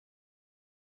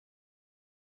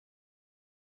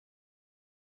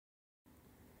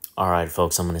Alright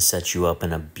folks, I'm going to set you up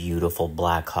in a beautiful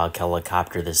Black Hawk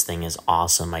helicopter. This thing is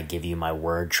awesome. I give you my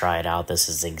word. Try it out. This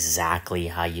is exactly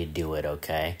how you do it,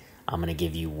 okay? I'm going to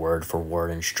give you word for word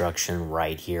instruction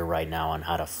right here, right now on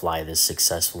how to fly this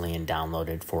successfully and download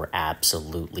it for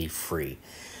absolutely free.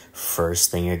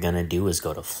 First thing you're going to do is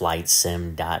go to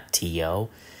flightsim.to. You're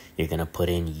going to put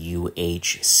in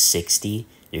UH-60.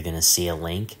 You're going to see a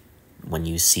link. When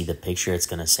you see the picture, it's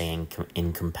going to say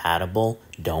incompatible.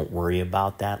 Don't worry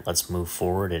about that. Let's move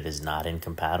forward. It is not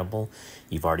incompatible.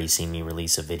 You've already seen me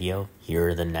release a video. Here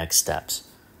are the next steps.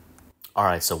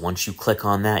 Alright, so once you click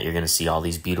on that, you're going to see all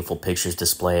these beautiful pictures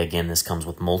display. Again, this comes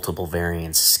with multiple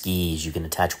variants, skis. You can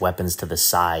attach weapons to the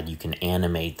side. You can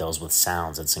animate those with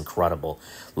sounds. It's incredible.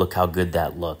 Look how good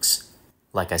that looks.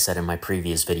 Like I said in my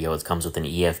previous video, it comes with an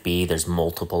EFB. There's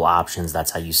multiple options. That's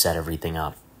how you set everything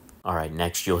up. Alright,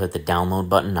 next you'll hit the download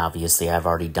button. Obviously, I've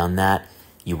already done that.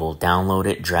 You will download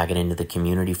it, drag it into the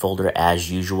community folder as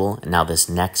usual. And now this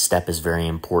next step is very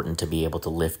important to be able to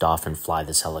lift off and fly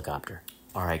this helicopter.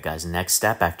 Alright guys, next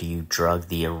step, after you drug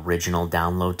the original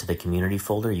download to the community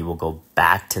folder, you will go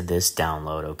back to this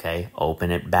download, okay? Open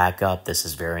it back up. This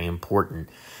is very important.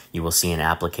 You will see an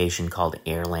application called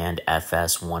MON-FRI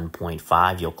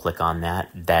 1.5. You'll click on that.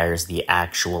 There's the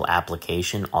actual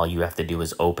application. All you have to do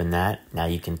is open that. Now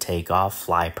you can take off,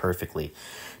 fly perfectly.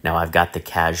 Now I've got the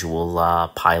casual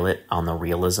pilot on the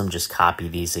Realism. Just copy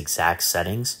these exact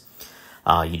settings.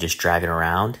 You just drag it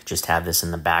around. Just have this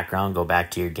in the background. Go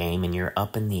back to your game and you're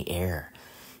up in the air.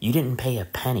 You didn't pay a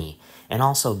penny. And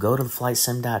also go to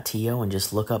flightsim.to and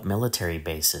just look up military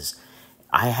bases.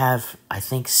 I have, I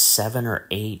think, 7 or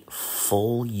 8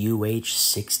 full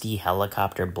UH-60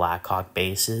 helicopter Black Hawk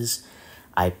bases.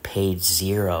 I paid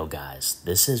 $0, guys.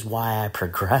 This is why I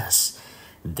progress.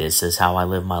 This is how I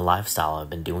live my lifestyle. I've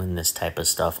been doing this type of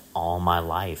stuff all my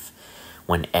life.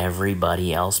 When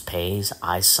everybody else pays,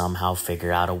 I somehow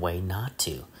figure out a way not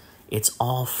to. It's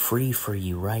all free for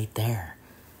you right there.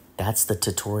 That's the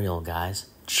tutorial, guys.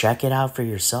 Check it out for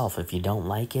yourself. If you don't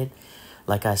like it,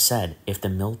 like I said, if the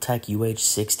Miltech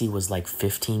UH-60 was like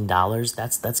 $15,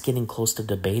 that's getting close to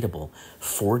debatable.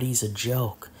 40's a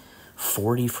joke.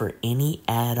 40 for any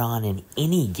add-on in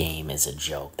any game is a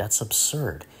joke. That's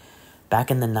absurd.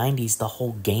 Back in the 90s, the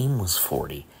whole game was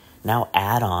 40. Now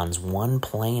add-ons, one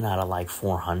plane out of like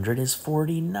 400 is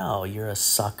 40? No, you're a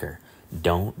sucker.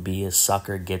 Don't be a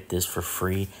sucker. Get this for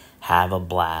free. Have a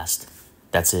blast.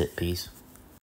 That's it. Peace.